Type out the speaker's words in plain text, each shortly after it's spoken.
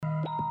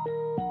It's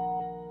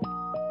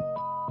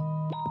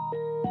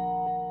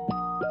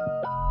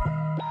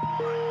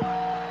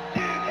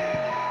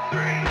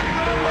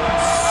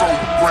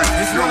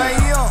 1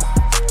 a.m.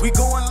 We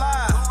going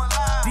live.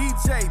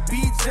 DJ,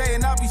 BJ,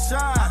 and I'll be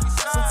shine.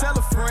 So tell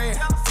a friend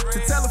to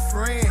tell a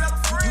friend.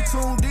 You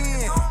tuned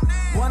in.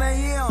 1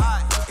 a.m.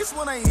 It's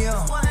 1 a.m.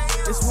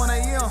 It's 1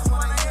 a.m.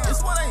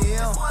 It's 1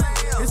 a.m.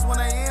 It's 1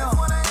 a.m.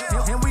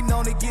 And we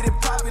know to get it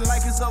poppin'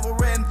 like it's over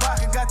red and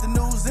vodka. Got the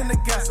news and the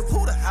gossip.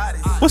 Who the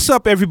hottest? What's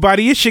up,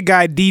 everybody? It's your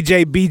guy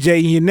DJ BJ,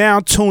 and you're now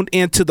tuned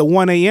into the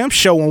 1 a.m.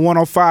 show on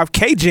 105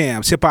 K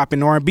Jams, hip hop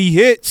and R&B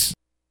hits.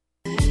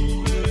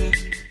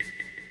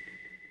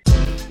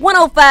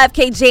 105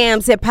 K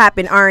Jams, hip hop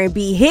and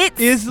R&B hits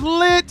is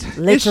lit.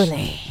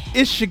 Literally.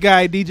 It's your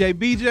guy DJ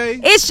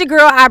BJ. It's your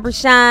girl Aubrey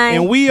Shine.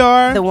 And we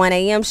are the 1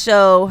 a.m.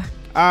 show.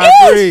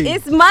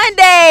 It's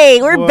Monday.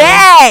 We're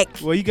back.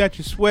 Well, you got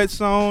your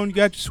sweats on, you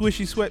got your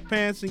swishy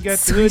sweatpants, and you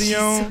got your hoodie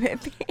on.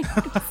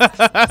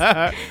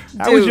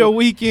 How was your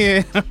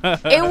weekend?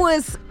 It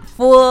was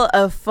full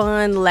of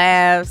fun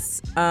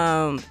laughs.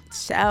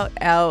 Shout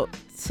out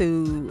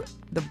to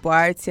the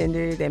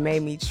bartender that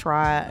made me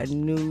try a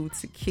new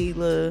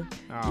tequila.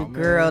 Your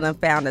girl done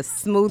found a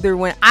smoother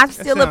one. I'm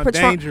still a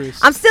Patron. Dangerous.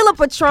 I'm still a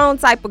Patron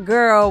type of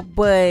girl,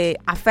 but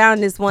I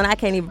found this one. I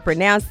can't even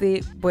pronounce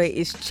it, but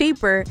it's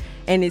cheaper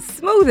and it's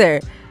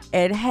smoother.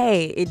 And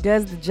hey, it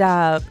does the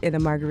job in a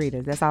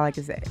margarita. That's all I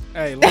can say.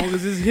 Hey, as long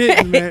as it's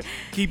hitting, man,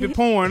 keep it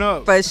pouring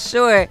up. For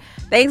sure.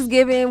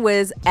 Thanksgiving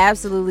was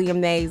absolutely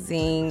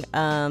amazing.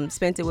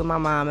 Spent it with my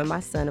mom and my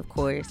son, of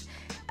course.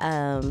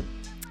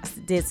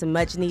 Did some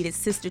much needed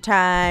sister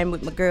time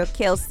with my girl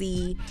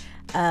Kelsey.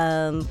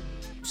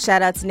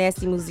 Shout out to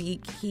Nasty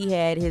Musique. He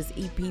had his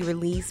EP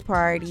release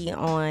party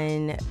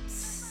on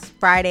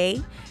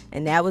Friday,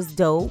 and that was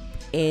dope.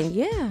 And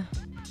yeah,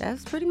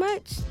 that's pretty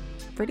much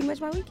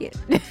my weekend.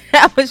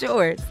 How was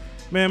yours?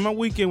 Man, my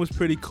weekend was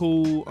pretty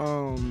cool.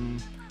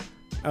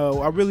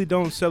 I really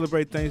don't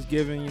celebrate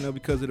Thanksgiving,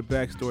 because of the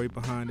backstory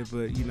behind it.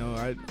 But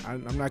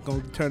I'm not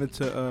gonna turn it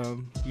to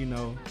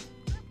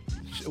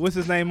what's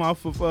his name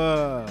off of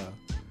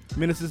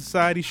Minister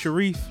Society,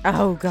 Sharif.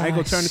 Oh, gosh. I ain't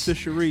gonna turn it to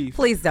Sharif.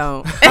 Please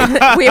don't.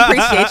 We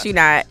appreciate you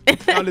not.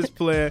 I'm just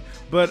playing.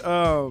 But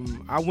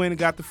I went and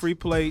got the free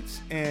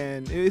plates,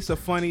 and it's a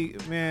funny,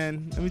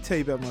 man, let me tell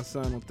you about my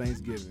son on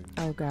Thanksgiving.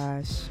 Oh,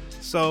 gosh.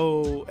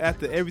 So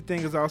after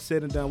everything is all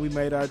said and done, we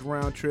made our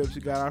round trips.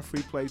 We got our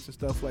free plates and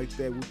stuff like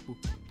that.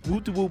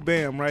 Whoop-de-whoop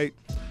bam, right?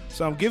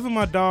 So I'm giving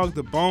my dog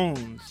the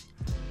bones.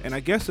 And I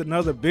guess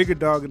another bigger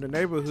dog in the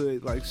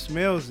neighborhood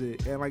smells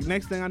it, and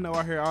next thing I know,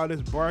 I hear all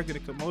this barking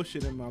and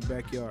commotion in my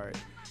backyard,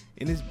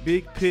 and this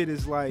big pit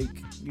is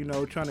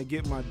trying to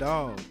get my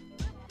dog.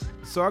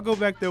 So I go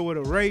back there with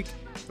a rake,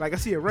 I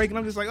see a rake, and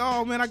I'm just like,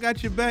 oh man, I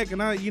got your back,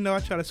 and I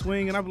try to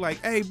swing, and I'm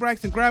like, hey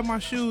Braxton, grab my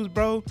shoes,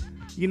 bro.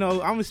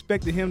 I'm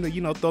expecting him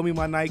to throw me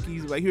my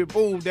Nikes, here,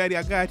 boom, daddy,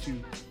 I got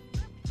you.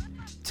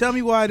 Tell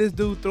me why this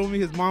dude threw me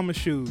his mama's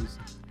shoes.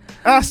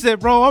 I said,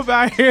 bro, I'm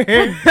out here.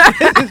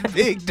 This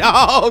big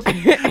dog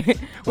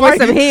with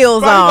some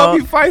heels on. I'm gonna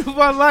be fighting for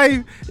my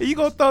life, and you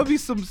gonna throw me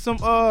some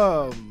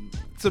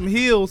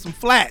heels, some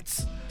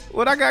flats.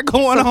 What I got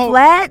going on?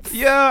 Flats?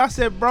 Yeah, I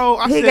said,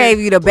 bro. He gave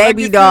you the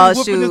baby doll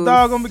shoes. This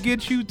dog, I'm gonna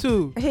get you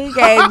too. He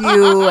gave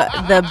you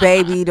the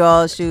baby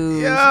doll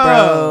shoes,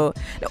 bro.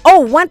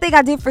 Oh, one thing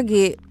I did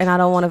forget, and I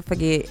don't want to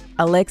forget,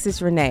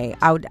 Alexis Renee.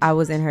 I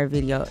was in her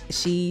video.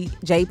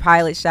 J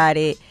Pilot shot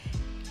it.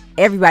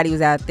 Everybody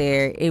was out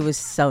there. It was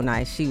so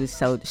nice. She's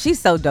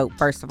so dope.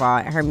 First of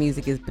all, her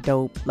music is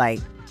dope.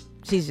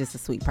 She's just a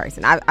sweet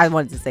person. I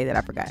wanted to say that.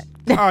 I forgot.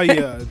 Oh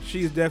yeah,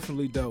 she's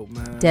definitely dope,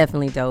 man.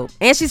 Definitely dope.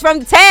 And she's from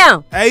the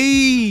town.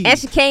 Hey. And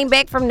she came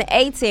back from the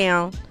A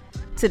town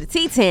to the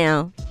T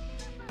town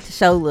to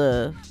show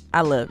love.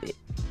 I love it.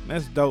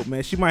 That's dope,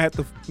 man. She might have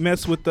to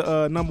mess with the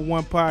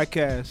 #1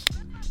 podcast.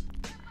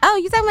 Oh,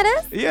 you talking about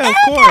us? Yeah, of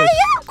course.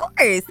 Yeah, of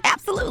course.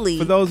 Absolutely.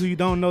 For those of you who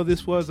don't know,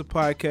 this was a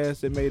podcast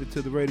that made it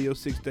to the radio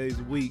 6 days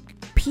a week.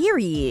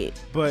 Period.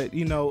 But,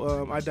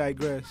 I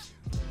digress.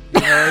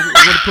 I'm going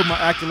to put my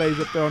accolades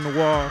up there on the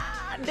wall.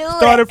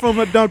 Started from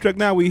a dump truck,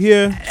 now we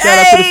here. Shout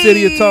out to the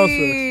city of Tulsa.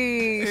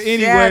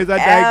 Anyways, I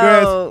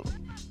digress. Out.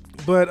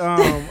 But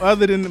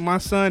other than my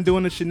son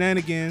doing the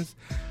shenanigans,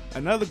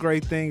 another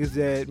great thing is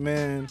that,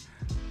 man,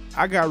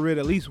 I got rid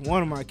of at least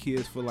one of my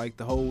kids for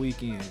the whole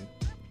weekend.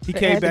 He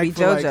came back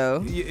for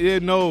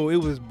JoJo. No, it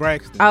was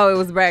Braxton. Oh, it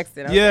was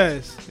Braxton. Okay.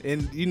 Yes,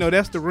 and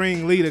that's the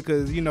ring leader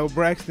because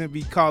Braxton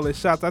be calling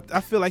shots. I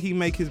feel like he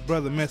make his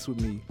brother mess with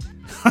me.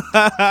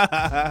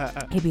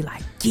 He be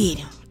like, get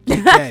him,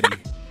 Daddy,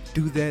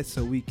 do that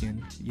so we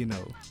can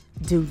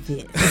do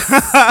this,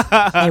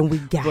 and we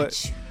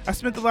got you. I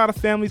spent a lot of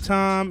family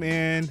time,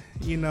 and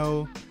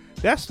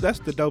that's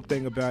the dope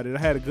thing about it. I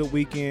had a good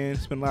weekend,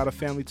 spent a lot of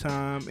family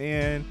time,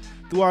 and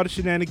through all the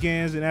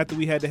shenanigans, and after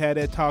we had to have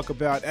that talk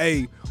about,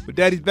 hey, when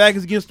Daddy's back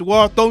is against the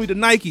wall, throw me the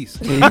Nikes.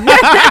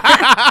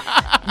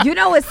 You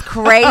know what's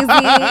crazy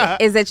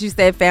is that you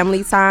said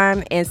family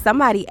time, and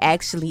somebody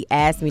actually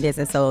asked me this,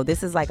 and so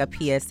this is like a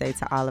PSA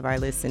to all of our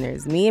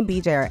listeners. Me and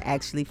BJ are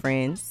actually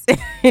friends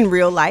in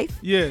real life.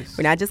 Yes.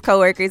 We're not just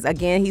coworkers.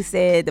 Again, he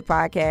said the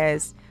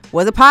podcast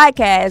was a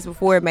podcast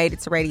before it made it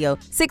to radio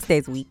 6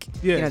 days a week.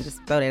 Yes. You know,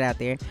 just throw that out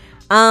there.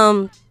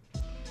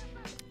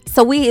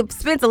 So we have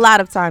spent a lot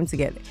of time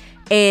together.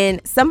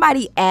 And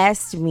somebody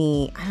asked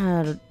me,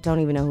 I don't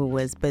even know who it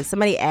was, but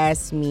somebody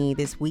asked me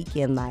this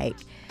weekend, like,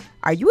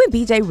 are you and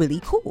BJ really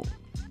cool?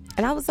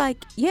 And I was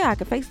like, yeah, I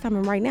could FaceTime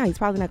him right now. He's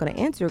probably not going to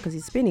answer because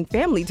he's spending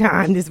family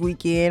time this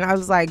weekend. I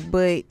was like,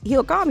 but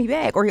he'll call me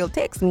back or he'll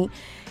text me.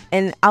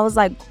 And I was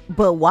like,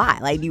 but why?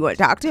 Like, do you want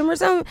to talk to him or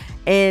something?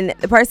 And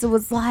the person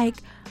was like,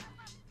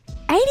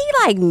 ain't he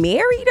like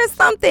married or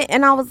something?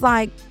 And I was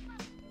like,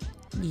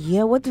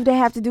 yeah, what do they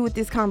have to do with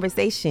this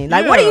conversation?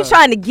 Like, what are you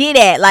trying to get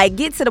at? Like,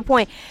 get to the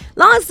point.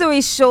 Long story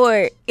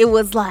short, it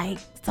was like,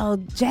 so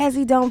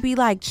Jazzy don't be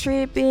like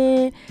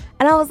tripping.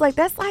 And I was like,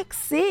 that's like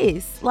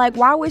sis. Like,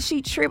 why would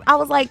she trip? I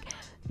was like,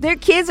 their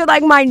kids are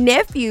like my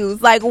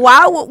nephews. Like,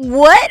 why?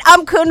 What?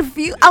 I'm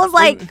confused. I was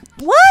like,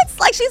 what?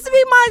 Like, she used to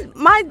be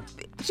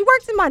she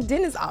works in my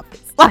dentist's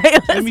office.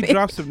 Like, let me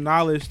drop some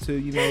knowledge to,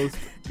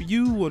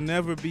 you will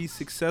never be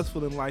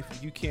successful in life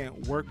if you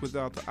can't work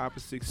without the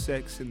opposite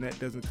sex and that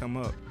doesn't come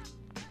up.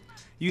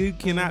 You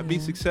cannot be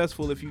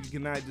successful if you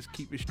cannot just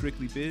keep it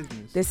strictly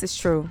business. This is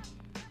true.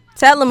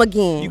 Tell them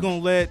again. You're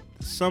going to let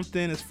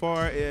something as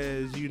far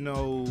as,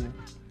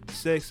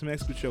 sex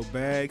mess with your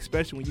bag,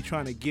 especially when you're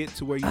trying to get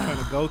to where you're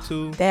trying to go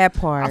to. That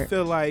part. I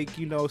feel like,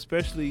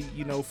 especially,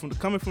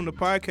 coming from the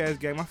podcast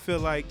game, I feel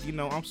like,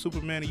 I'm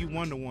Superman and you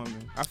Wonder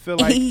Woman. I feel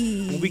like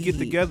when we get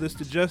together, it's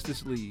the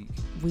Justice League.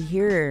 We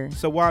here.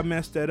 So why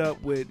mess that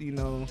up with,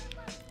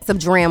 some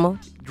drama?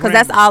 Because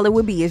that's all it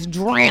would be, is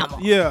drama.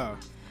 Yeah.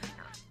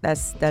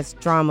 That's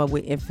drama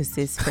with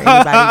emphasis for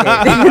anybody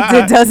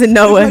that doesn't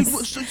know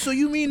us. Like, so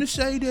you mean to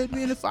say that,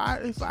 man, if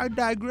I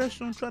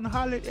digress on trying to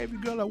holler at every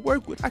girl I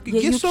work with, I can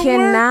get somewhere? You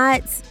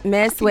cannot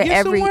mess with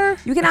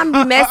you cannot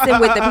be messing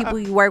with the people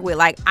you work with.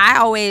 Like,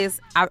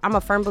 I'm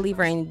a firm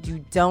believer in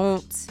you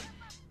don't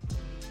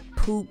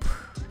poop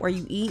where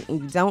you eat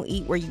and you don't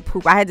eat where you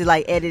poop. I had to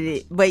like edit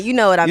it, but you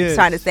know what I'm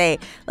trying to say.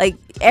 Like,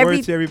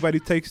 everybody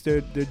takes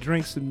their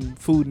drinks and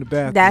food in the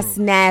bathroom. That's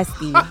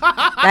nasty.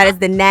 That is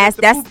the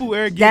nasty. That's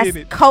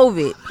it.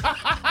 COVID.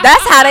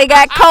 That's how they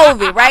got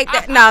COVID, right?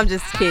 No, I'm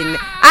just kidding. All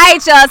right,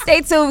 y'all,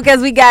 stay tuned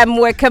because we got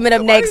more coming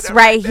up next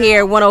right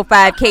here.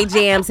 105 K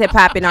Jams, hip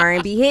hop and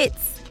R&B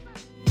hits.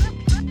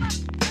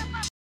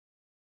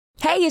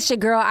 Hey, it's your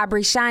girl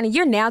Aubrey Shine, and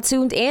you're now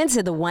tuned in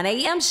to the 1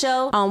 a.m.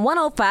 show on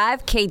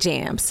 105 K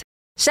Jams.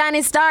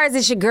 Shining stars,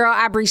 it's your girl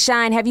Aubrey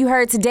Shine. Have you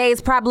heard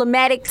today's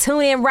problematic?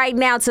 Tune in right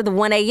now to the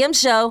 1 a.m.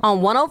 show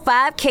on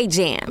 105 K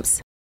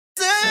Jams.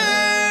 Circles,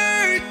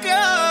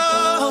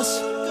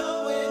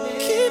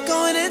 keep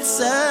going in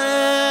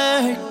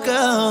circles,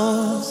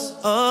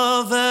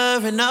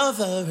 over and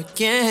over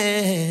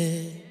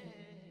again.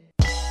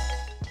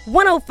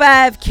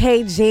 105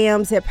 K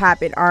Jams, hip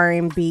hop and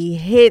R&B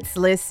hits.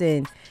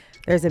 Listen,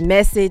 there's a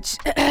message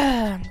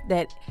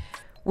that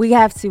we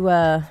have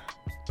to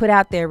put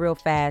out there real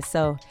fast.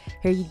 So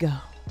here you go.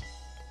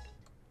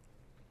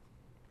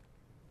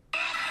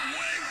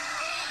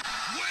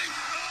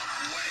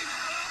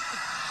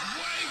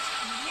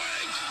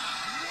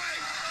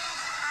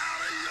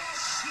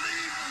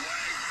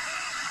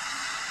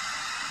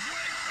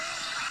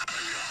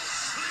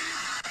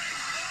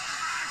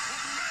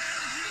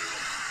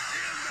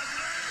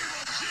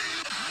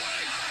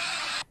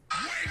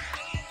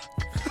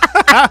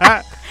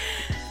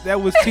 That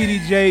was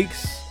TD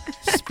Jakes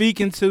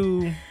speaking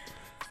to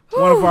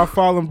one of our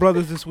fallen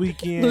brothers this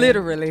weekend.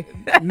 Literally.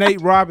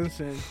 Nate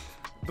Robinson.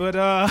 But,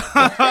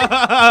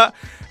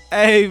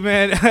 hey,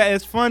 man,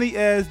 as funny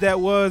as that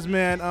was,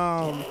 man,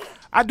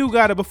 I do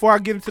got to, before I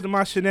get into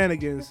my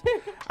shenanigans,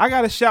 I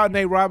got to shout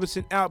Nate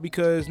Robinson out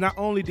because not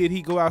only did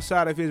he go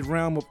outside of his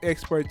realm of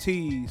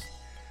expertise,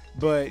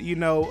 but, he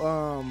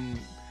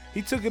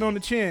took it on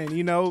the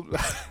chin,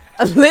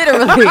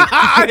 Literally.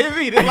 I didn't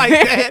mean it like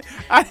that.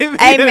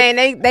 Hey man,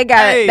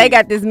 they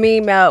got this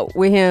meme out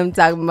with him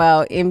talking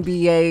about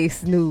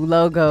NBA's new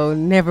logo,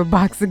 Never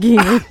Box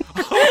Again.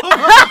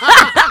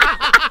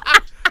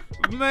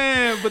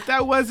 Man, but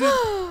that wasn't.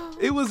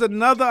 It was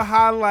another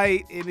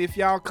highlight, and if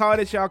y'all caught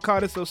it, y'all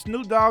caught it. So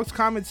Snoop Dogg's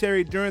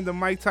commentary during the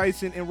Mike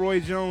Tyson and Roy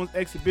Jones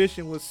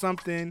exhibition was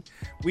something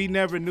we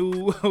never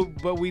knew,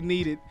 but we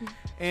needed.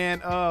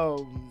 And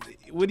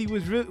when he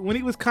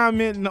was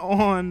commenting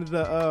on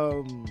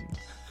the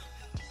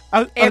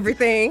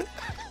everything,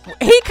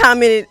 he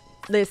commented.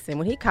 Listen,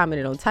 when he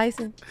commented on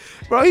Tyson,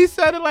 bro, he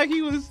sounded like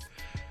he was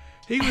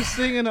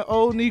singing an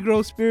old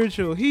Negro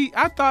spiritual.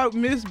 I thought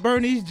Miss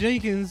Bernice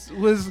Jenkins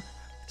was.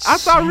 I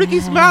thought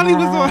Ricky Smiley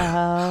was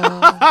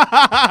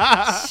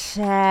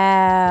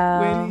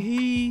on. When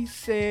he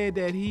said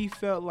that he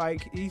felt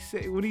like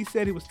when he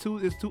said it was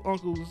his two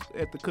uncles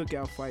at the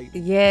cookout fight.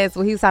 Yes,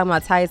 when he was talking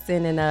about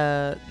Tyson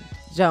and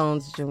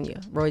Jones Jr.,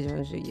 Roy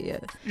Jones Jr., yeah.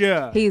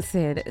 Yeah. He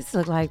said, this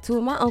looked like two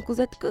of my uncles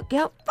at the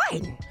cookout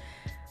fighting.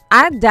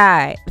 I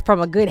died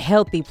from a good,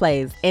 healthy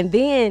place. And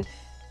then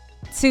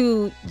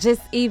to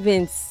just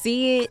even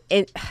see it,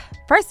 and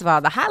first of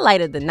all, the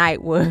highlight of the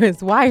night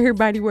was, why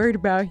everybody worried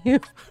about him?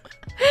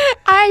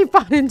 I ain't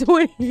fought in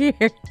 20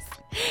 years.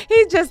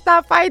 He just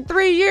stopped fighting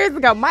 3 years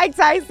ago. Mike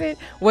Tyson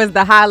was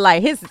the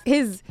highlight.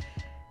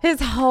 His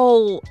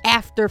whole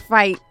after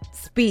fight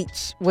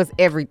speech was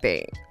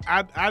everything.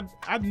 I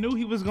knew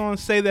he was gonna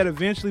say that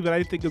eventually, but I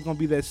didn't think it was gonna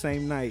be that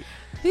same night.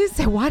 He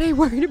said, why they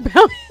worried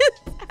about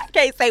him? I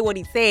can't say what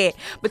he said,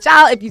 but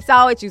y'all, if you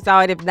saw it, you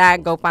saw it. If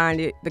not, go find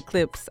it, the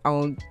clips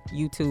on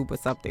YouTube or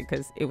something,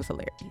 because it was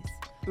hilarious.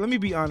 Let me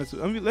be honest.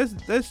 I mean, let's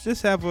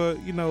just have a,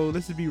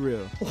 let's just be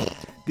real.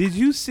 Did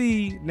you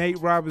see Nate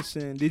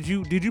Robinson? Did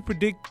you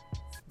predict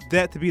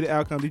that to be the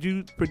outcome? Did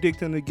you predict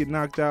him to get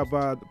knocked out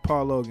by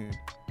Paul Logan?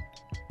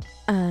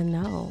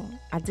 No,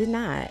 I did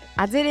not.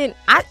 I didn't.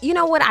 You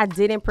know what I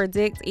didn't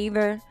predict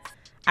either?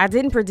 I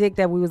didn't predict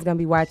that we was going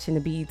to be watching the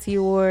BET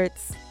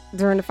Awards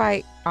during the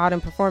fight, all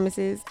them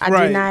performances.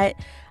 I did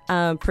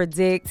not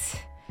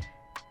predict.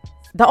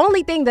 The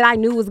only thing that I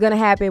knew was going to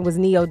happen was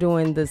Neo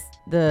doing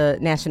the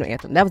national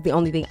anthem. That was the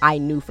only thing I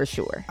knew for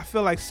sure. I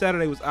feel like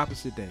Saturday was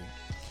opposite day.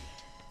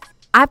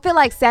 I feel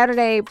like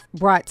Saturday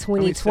brought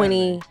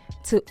 2020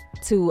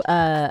 to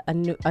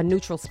a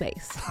neutral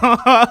space.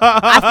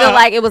 I feel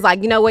like it was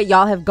like, you know what,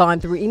 y'all have gone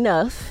through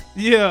enough.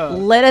 Yeah.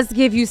 Let us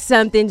give you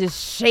something to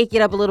shake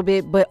it up a little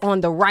bit, but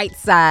on the right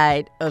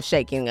side of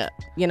shaking up.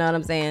 You know what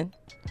I'm saying?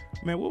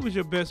 Man, what was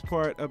your best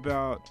part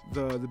about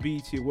the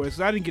BET Awards?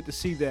 'Cause I didn't get to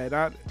see that.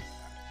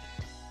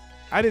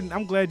 I didn't.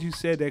 I'm glad you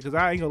said that, because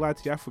I ain't gonna lie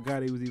to you, I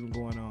forgot it was even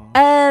going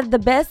on. The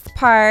best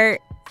part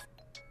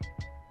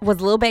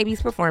was Lil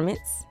Baby's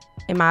performance,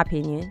 in my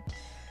opinion.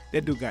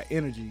 That dude got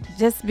energy.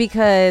 Just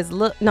because,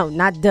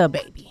 not the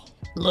baby,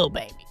 Lil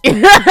Baby.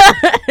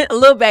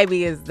 Lil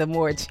Baby is the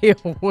more chill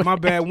one. My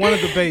bad, one of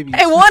the babies.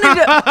 And one of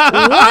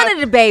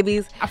the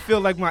babies. I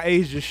feel like my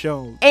age just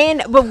showed.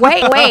 But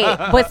wait.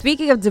 But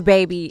speaking of the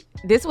baby,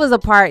 this was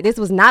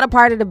not a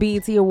part of the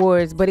BET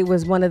Awards, but it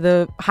was one of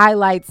the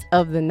highlights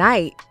of the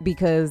night,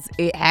 because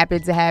it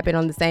happened to happen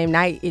on the same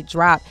night it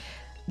dropped.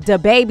 The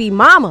baby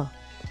mama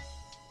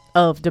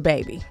of the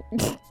baby.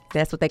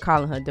 That's what they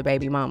calling her, the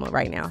baby mama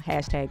right now.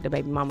 Hashtag the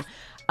baby mama.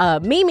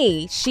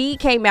 Mimi, she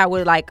came out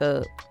with like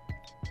a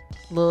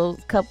little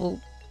couple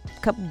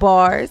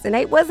bars, and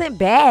they wasn't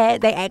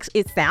bad.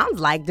 It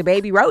sounds like the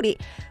baby wrote it,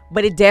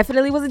 but it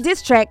definitely was a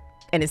diss track,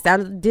 and it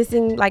sounded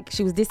dissing, like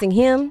she was dissing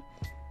him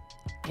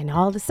and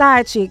all the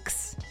side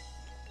chicks.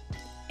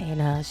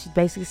 And she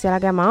basically said, I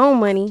got my own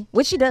money,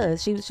 which she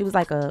does. She was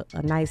like a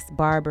nice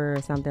barber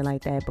or something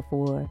like that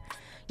before.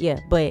 Yeah,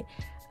 but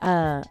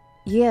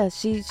yeah,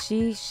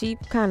 she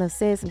kind of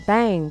said some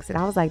things, and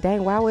I was like,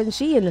 dang, why wasn't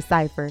she in the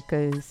cypher?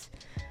 Because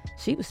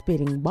she was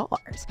spitting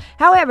bars.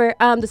 However,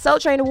 the Soul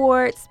Train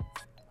Awards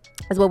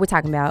is what we're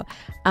talking about.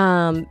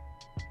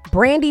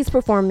 Brandy's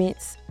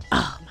performance.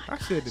 Oh my! I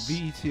said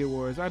the BET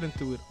Awards. I didn't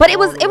do it. But it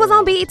was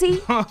on BET.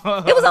 It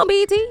was on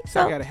BET.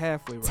 So I got it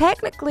halfway right.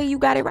 Technically, you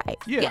got it right.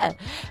 Yeah.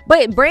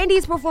 But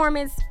Brandy's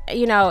performance,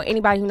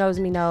 anybody who knows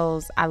me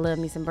knows I love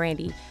me some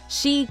Brandy.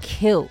 She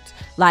killed.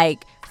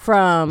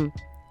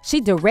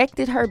 She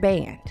directed her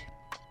band.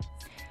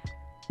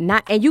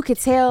 And you could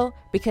tell,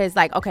 because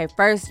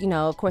first,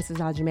 of course it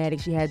was all dramatic.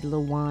 She had the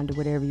little wand or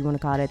whatever you want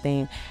to call that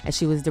thing, and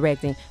she was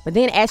directing. But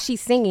then as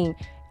she's singing,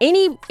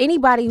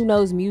 anybody who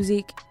knows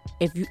music,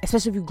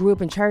 especially if you grew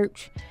up in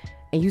church,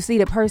 and you see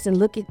the person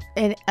look at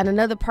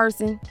another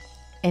person,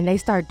 and they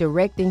start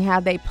directing how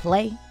they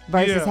play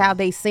versus how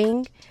they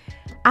sing,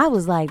 I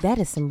was like, that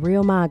is some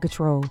real mind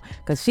control.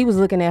 Because she was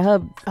looking at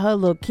her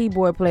little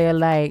keyboard player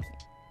like,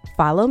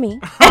 follow me.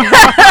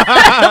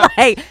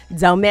 Like,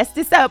 don't mess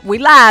this up. We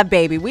live,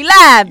 baby.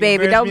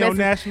 Don't mess on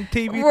national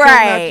TV.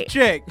 Right.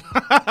 Check.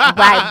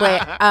 Right,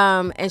 but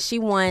and she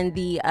won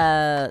the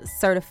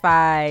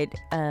certified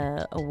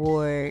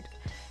award,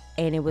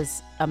 and it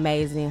was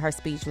amazing. Her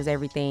speech was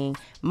everything.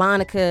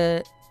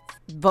 Monica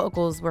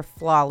vocals were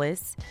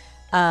flawless.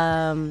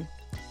 Megan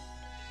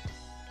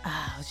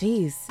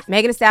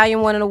Thee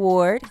Stallion won an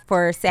award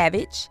for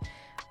Savage,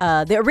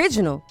 the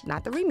original,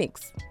 not the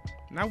remix.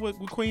 Not with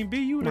Queen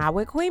B, Not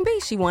with Queen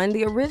B. She won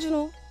the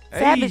original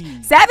Savage.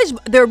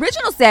 The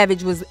original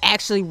Savage was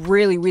actually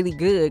really, really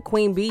good.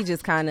 Queen B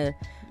just kind of,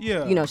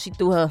 she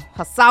threw her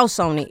sauce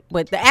on it.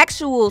 But the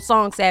actual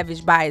song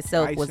Savage by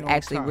itself was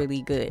actually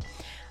really good.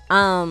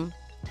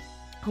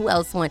 Who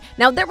else won?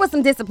 Now, there was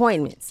some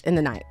disappointments in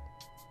the night.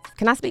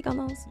 Can I speak on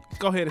those?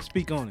 Go ahead and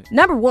speak on it.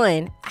 Number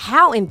one,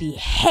 how in the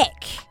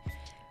heck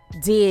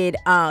did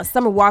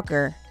Summer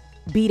Walker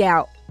beat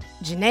out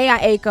Jhené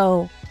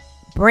Aiko,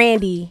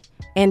 Brandy,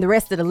 and the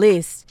rest of the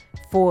list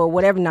for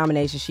whatever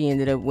nomination she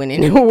ended up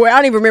winning? I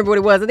don't even remember what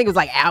it was. I think it was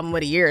like album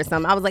of the year or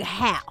something. I was like,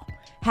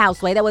 how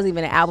Sway? That wasn't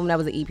even an album, that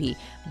was an EP.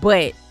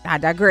 But I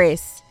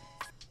digress.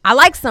 I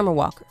like Summer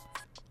Walker.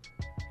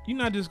 You're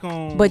not just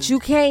going, but you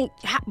can't.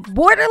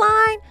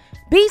 Borderline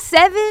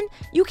B7,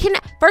 you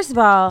cannot. First of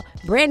all,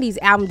 Brandy's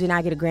album did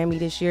not get a Grammy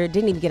this year.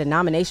 Didn't even get a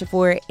nomination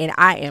for it, and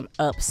I am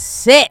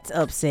upset.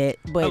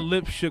 But her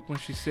lip shook when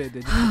she said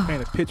that. You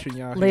paint a picture in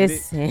y'all.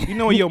 Listen, you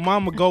know when your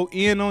mama go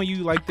in on you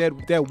like that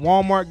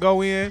Walmart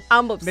go in.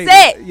 I'm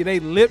upset. They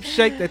lip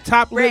shake, the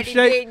top Brandy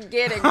lip shake. didn't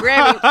get a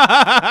Grammy.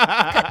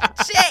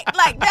 Shake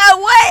like that.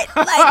 What?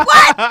 Like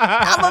what?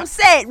 I'm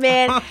upset,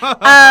 man.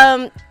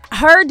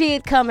 Her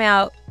did come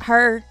out.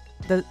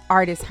 The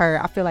artist Her.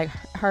 I feel like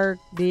Her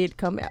did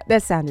come out.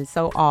 That sounded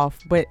so off,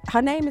 but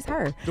her name is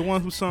Her. The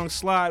one who sung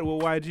Slide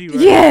with YG, right?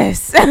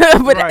 Yes,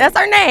 but right. That's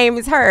her name.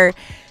 Is Her.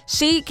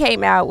 She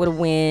came out with a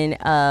win,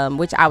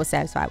 which I was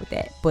satisfied with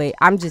that. But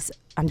I'm just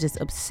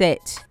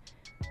upset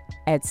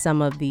at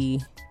some of the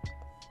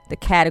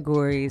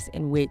categories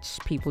in which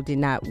people did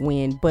not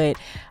win. But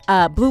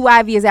Blue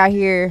Ivy is out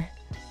here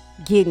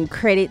getting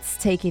credits,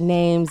 taking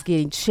names,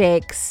 getting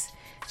checks.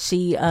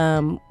 She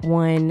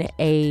won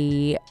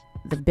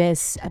the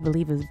best, I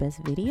believe it was best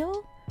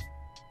video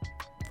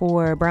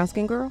for Brown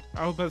Skin Girl.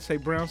 I was about to say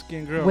Brown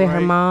Skin Girl, with right?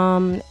 her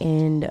mom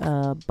and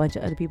a bunch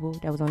of other people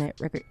that was on that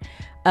record.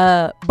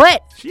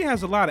 But she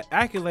has a lot of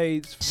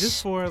accolades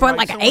just for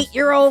like an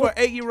 8-year-old. For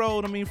an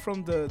 8-year-old, I mean,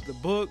 from the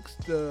books.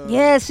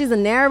 Yes, she's a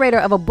narrator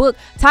of a book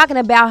talking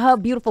about her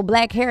beautiful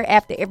black hair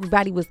after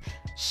everybody was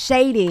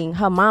shading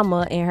her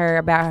mama and her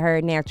about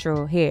her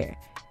natural hair.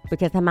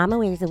 Because her mama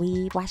wears a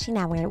weave. Why she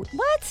not wearing a weave?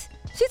 What?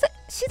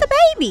 She's a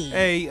baby.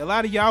 Hey, a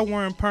lot of y'all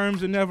wearing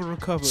perms and never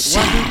recovered.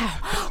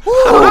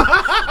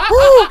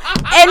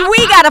 And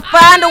we got to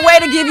find a way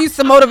to give you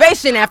some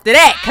motivation after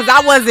that. Because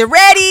I wasn't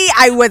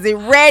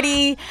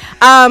ready.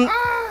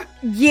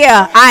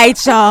 Yeah, all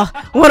right, y'all.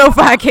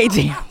 105K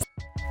Jams.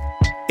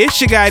 It's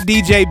your guy,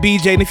 DJ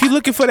BJ. And if you're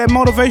looking for that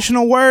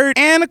motivational word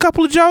and a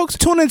couple of jokes,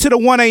 tune into the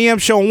 1 a.m.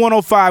 show on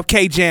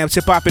 105K Jams,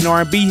 hip-hop and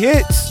R&B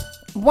hits.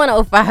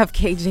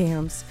 105K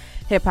Jams,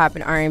 hip-hop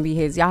and R&B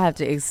hits. Y'all have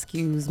to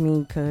excuse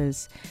me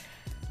because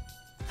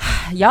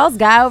y'all's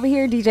guy over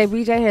here, DJ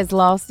BJ, has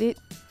lost it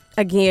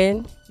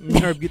again.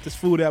 Herb, get this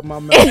food out my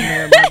mouth,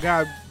 man. My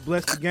guy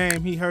blessed the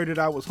game. He heard that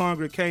I was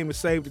hungry, came and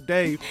saved the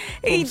day.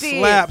 He did.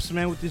 Slaps,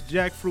 man, with this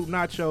jackfruit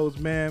nachos,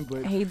 man.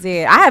 But he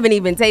did. I haven't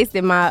even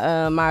tasted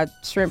my my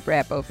shrimp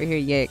wrap over here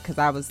yet because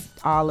I was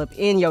all up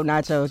in your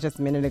nachos just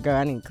a minute ago.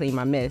 I didn't clean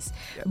my mess.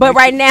 Yeah, but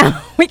right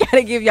now, we got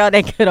to give y'all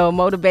that good old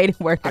motivated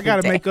word. I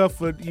got to make up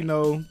for,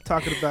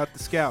 talking about the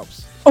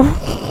scalps.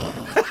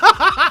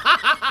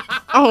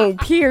 Oh,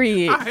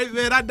 period. All right,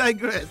 man, I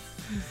digress.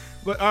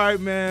 But all right,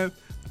 man.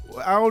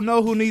 I don't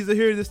know who needs to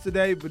hear this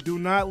today, but do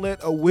not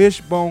let a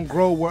wishbone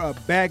grow where a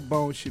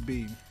backbone should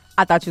be.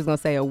 I thought you was going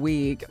to say a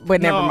wig,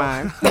 but never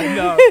mind.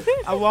 No,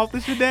 I'm off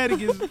the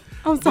shenanigans.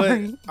 I'm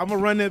sorry. But I'm going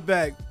to run it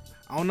back.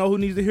 I don't know who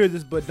needs to hear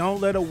this, but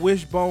don't let a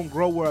wishbone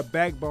grow where a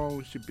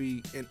backbone should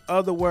be. In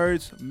other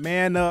words,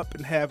 man up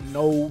and have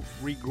no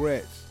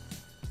regrets.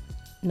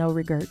 No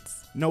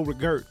regrets. No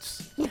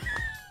regrets.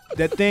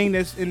 That thing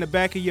that's in the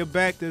back of your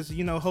back that's,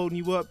 holding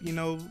you up,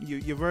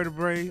 your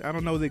vertebrae. I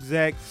don't know the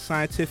exact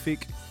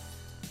scientific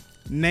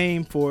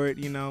name for it,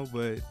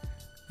 but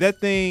that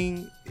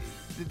thing,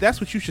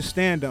 that's what you should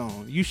stand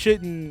on. You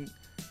shouldn't,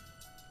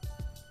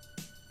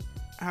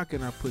 how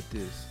can I put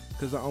this?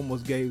 Because I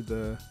almost gave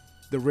the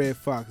Red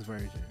Fox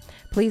version.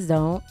 Please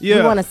don't. Yeah.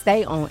 We want to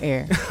stay on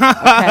air.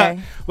 Okay.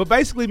 But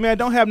basically, man,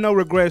 don't have no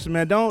regrets,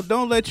 man. Don't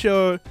let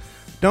your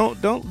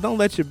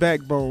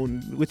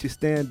backbone, which you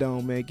stand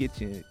on, man,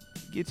 get you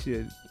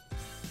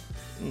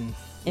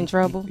in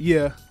trouble.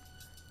 Yeah.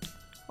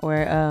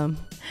 Or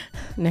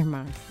never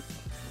mind.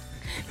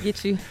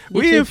 Get you.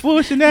 We in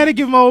full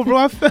shenanigan mode, bro.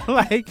 I feel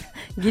like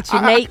get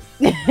you, Nate.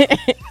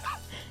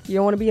 You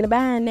don't want to be in a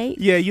bind, Nate.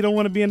 Yeah, you don't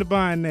want to be in the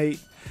bind, Nate.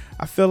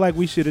 I feel like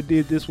we should have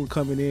did this one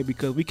coming in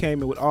because we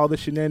came in with all the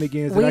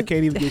shenanigans and I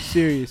can't even get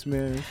serious,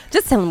 man.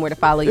 Just tell them where to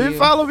follow you.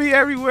 Follow me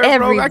everywhere,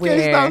 bro. I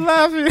can't stop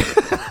laughing.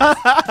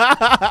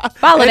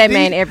 Follow that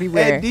man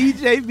everywhere. At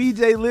DJ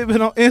BJ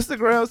Living on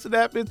Instagram,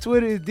 Snap, and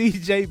Twitter is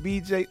DJ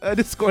BJ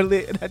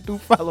 _lit, and I do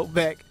follow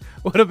back.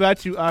 What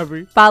about you,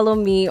 Aubrey? Follow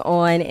me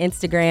on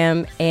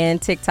Instagram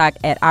and TikTok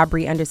at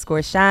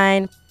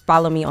Aubrey_Shine.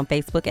 Follow me on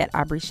Facebook at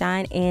Aubrey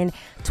Shine and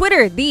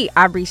Twitter, the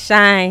Aubrey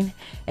Shine.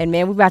 And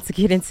man, we're about to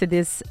get into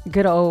this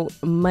good old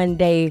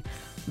Monday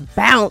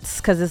bounce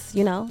because it's,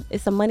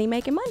 it's a money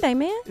making Monday,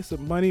 man. It's a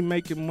money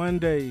making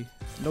Monday.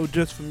 No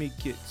just for me,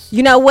 kids.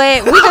 You know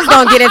what? We just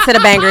gonna get into the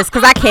bangers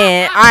because I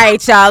can't. All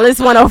right, y'all. It's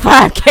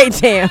 105K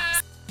Jams.